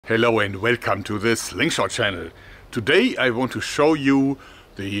Hello and welcome to this Slingshot channel. Today I want to show you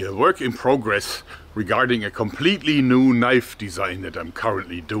the work in progress regarding a completely new knife design that I'm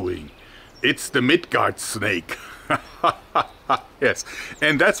currently doing. It's the Midgard-Snake. Yes,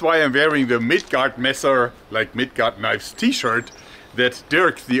 and that's why I'm wearing the Midgard Messer, like Midgard Knives t-shirt that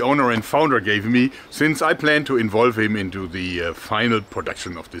Dirk, the owner and founder, gave me, since I plan to involve him into the final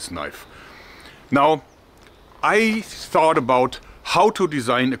production of this knife. Now, I thought about how to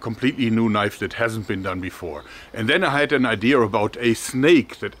design a completely new knife that hasn't been done before. And then I had an idea about a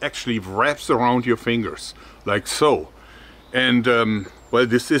snake that actually wraps around your fingers, like so. And, well,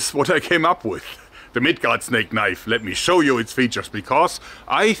 this is what I came up with. The Midgard-Snake knife. Let me show you its features, because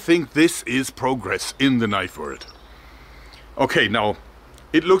I think this is progress in the knife world. Okay, now,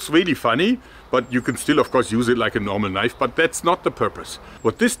 it looks really funny, but you can still, of course, use it like a normal knife, but that's not the purpose.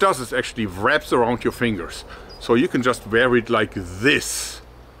 What this does is actually wraps around your fingers. So you can just wear it like this.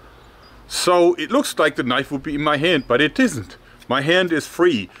 So it looks like the knife would be in my hand, but it isn't. My hand is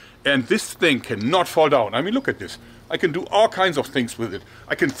free, and this thing cannot fall down. I mean, look at this. I can do all kinds of things with it.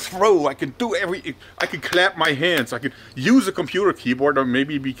 I can throw, I can do everything. I can clap my hands, I can use a computer keyboard, or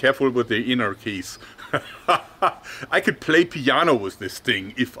maybe be careful with the inner keys. I could play piano with this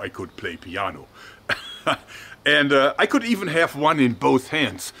thing, if I could play piano. And I could even have one in both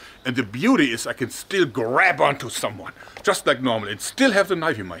hands. And the beauty is I can still grab onto someone, just like normal, and still have the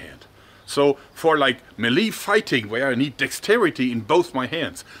knife in my hand. So for like melee fighting, where I need dexterity in both my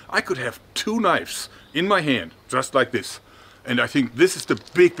hands, I could have two knives in my hand, just like this. And I think this is the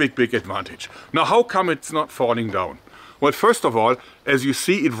big advantage. Now, how come it's not falling down? Well, first of all, as you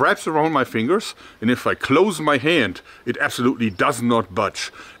see, it wraps around my fingers, and if I close my hand, it absolutely does not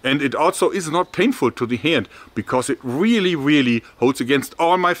budge. And it also is not painful to the hand, because it really holds against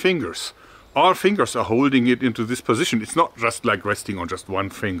all my fingers. All fingers are holding it into this position. It's not just like resting on just one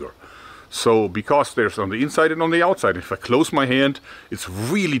finger. So, because there's on the inside and on the outside, if I close my hand, it's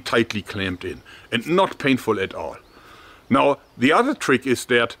really tightly clamped in, and not painful at all. Now, the other trick is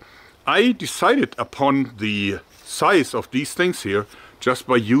that I decided upon the size of these things here just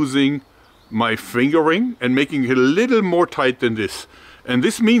by using my finger ring and making it a little more tight than this. And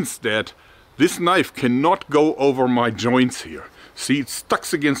this means that this knife cannot go over my joints here. See, it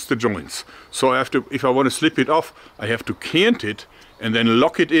stuck against the joints. So I have to, if I want to slip it off, I have to cant it and then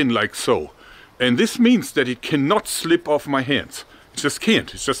lock it in like so. And this means that it cannot slip off my hands. It just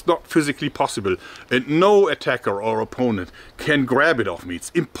can't. It's just not physically possible. And no attacker or opponent can grab it off me.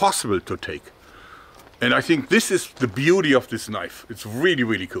 It's impossible to take. And I think this is the beauty of this knife. It's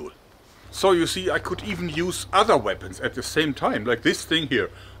really cool. So you see, I could even use other weapons at the same time, like this thing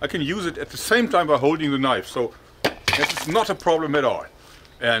here. I can use it at the same time by holding the knife. So this is not a problem at all.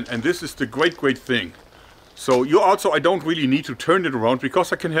 And this is the great thing. So you also, I don't really need to turn it around,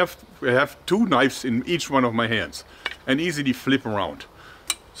 because I can have two knives in each one of my hands and easily flip around.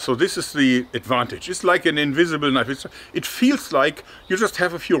 So this is the advantage. It's like an invisible knife. It feels like you just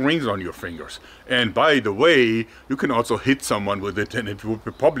have a few rings on your fingers. And by the way, you can also hit someone with it, and it would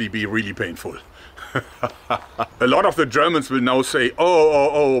probably be really painful. A lot of the Germans will now say,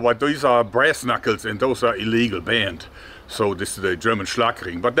 oh, but these are brass knuckles and those are illegal, banned. So this is the German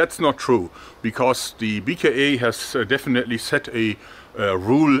Schlagring. But that's not true, because the BKA has definitely set a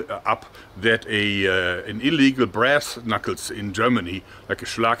rule up that an illegal brass knuckles in Germany, like a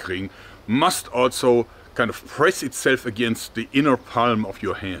Schlagring, must also kind of press itself against the inner palm of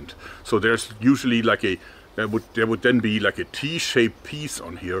your hand. So there's usually like there would then be like a T-shaped piece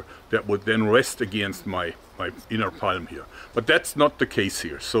on here that would then rest against my inner palm here. But that's not the case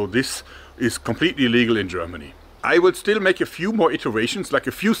here. So this is completely legal in Germany. I will still make a few more iterations, like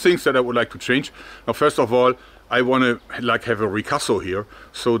a few things that I would like to change. Now, first of all, I want to like have a ricasso here,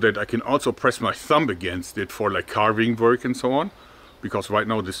 so that I can also press my thumb against it for like carving work and so on, because right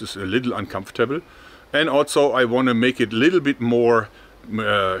now this is a little uncomfortable. And also I want to make it a little bit more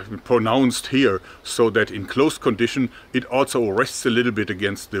pronounced here, so that in close condition it also rests a little bit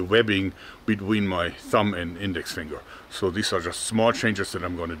against the webbing between my thumb and index finger. So these are just small changes that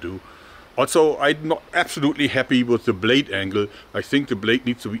I'm going to do. Also, I'm not absolutely happy with the blade angle. I think the blade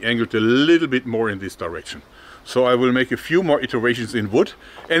needs to be angled a little bit more in this direction. So I will make a few more iterations in wood,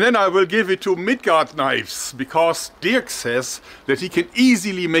 and then I will give it to Midgard knives, because Dirk says that he can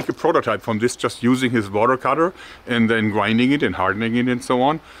easily make a prototype from this just using his water cutter and then grinding it and hardening it and so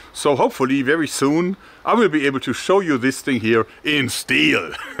on. So hopefully very soon I will be able to show you this thing here in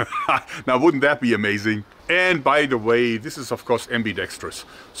steel. Now, wouldn't that be amazing? And by the way, this is of course ambidextrous,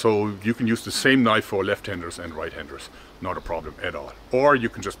 so you can use the same knife for left-handers and right-handers. Not a problem at all. Or you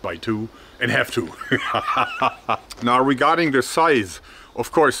can just buy two and have two. Now, regarding the size,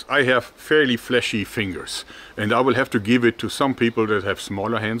 Of course, I have fairly fleshy fingers, and I will have to give it to some people that have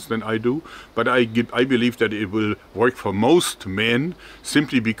smaller hands than I do, but I believe that it will work for most men,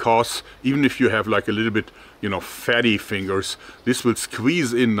 simply because even if you have like a little bit, you know, fatty fingers, this will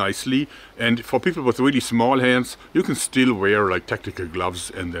squeeze in nicely, and for people with really small hands, you can still wear like tactical gloves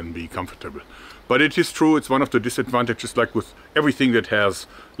and then be comfortable. But it is true, it's one of the disadvantages, like with everything that has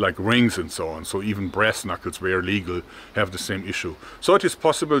like rings and so on. So even brass knuckles, where legal, have the same issue. So it is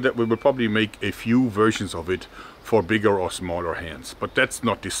possible that we will probably make a few versions of it for bigger or smaller hands. But that's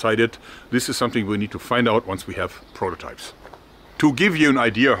not decided. This is something we need to find out once we have prototypes. To give you an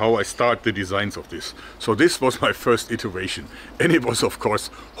idea how I start the designs of this. So this was my first iteration, and it was of course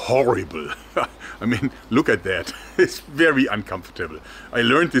horrible. I mean, look at that. It's very uncomfortable. I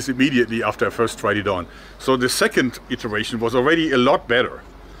learned this immediately after I first tried it on. So the second iteration was already a lot better.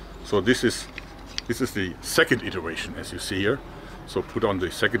 So this is the second iteration, as you see here. So put on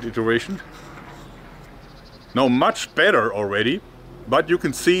the second iteration. Now much better already, but you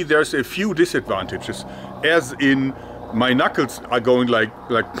can see there's a few disadvantages, as in my knuckles are going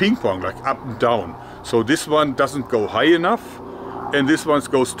like ping pong, like up and down. So this one doesn't go high enough, and this one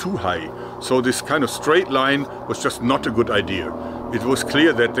goes too high. So this kind of straight line was just not a good idea. It was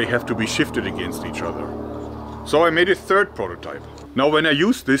clear that they have to be shifted against each other. So I made a third prototype. Now when I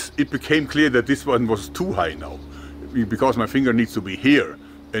used this, it became clear that this one was too high now, because my finger needs to be here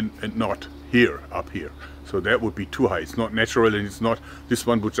and not here, up here. So that would be too high. It's not natural, and it's not, this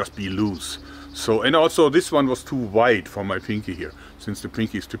one would just be loose. So, and also this one was too wide for my pinky here, since the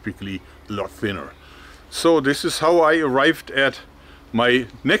pinky is typically a lot thinner. So this is how I arrived at my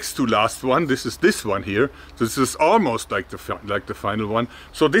next to last one. This is this one here. So this is almost like the final one.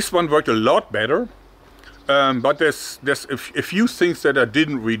 So this one worked a lot better, but there's a few things that I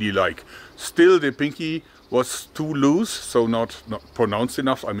didn't really like. Still, the pinky was too loose, so not pronounced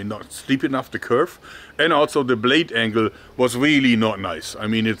enough, I mean not steep enough, the curve. And also the blade angle was really not nice. I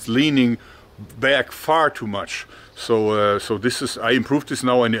mean, it's leaning back far too much. So this is, I improved this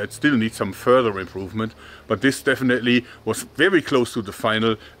now, and it still needs some further improvement, but this definitely was very close to the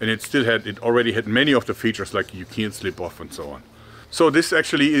final, and it already had many of the features, like you can't slip off and so on. So this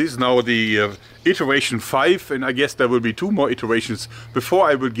actually is now the iteration 5, and I guess there will be 2 more iterations before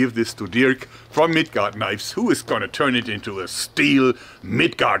I will give this to Dirk from Midgard Knives, who is gonna turn it into a steel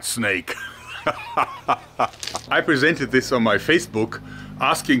Midgard-Snake. I presented this on my Facebook,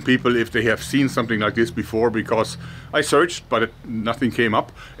 asking people if they have seen something like this before, because I searched, but nothing came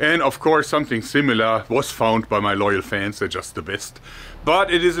up. And of course something similar was found by my loyal fans. They're just the best.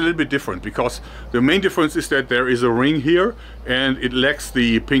 But it is a little bit different, because the main difference is that there is a ring here and it lacks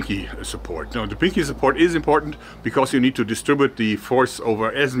the pinky support. Now the pinky support is important because you need to distribute the force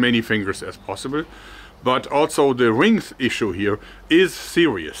over as many fingers as possible. But also the ring issue here is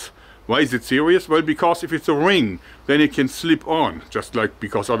serious. Why is it serious? Well, because if it's a ring, then it can slip on, just like,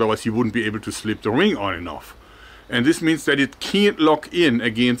 because otherwise you wouldn't be able to slip the ring on and off. And this means that it can't lock in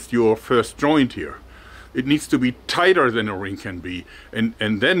against your first joint here. It needs to be tighter than a ring can be. And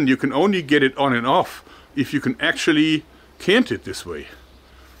then you can only get it on and off if you can actually cant it this way.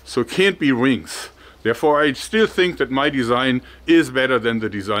 So it can't be rings. Therefore, I still think that my design is better than the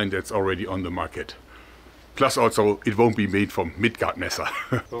design that's already on the market. Plus also, it won't be made from Midgard-Messer.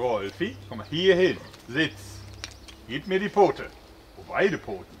 Rolfi, komm mal hier hin. Sitz. Gib mir die Pfote. Beide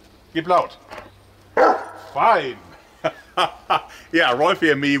Pfoten. Gib laut. Fine. Yeah,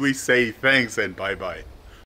 Rolfi and me, we say thanks and bye-bye.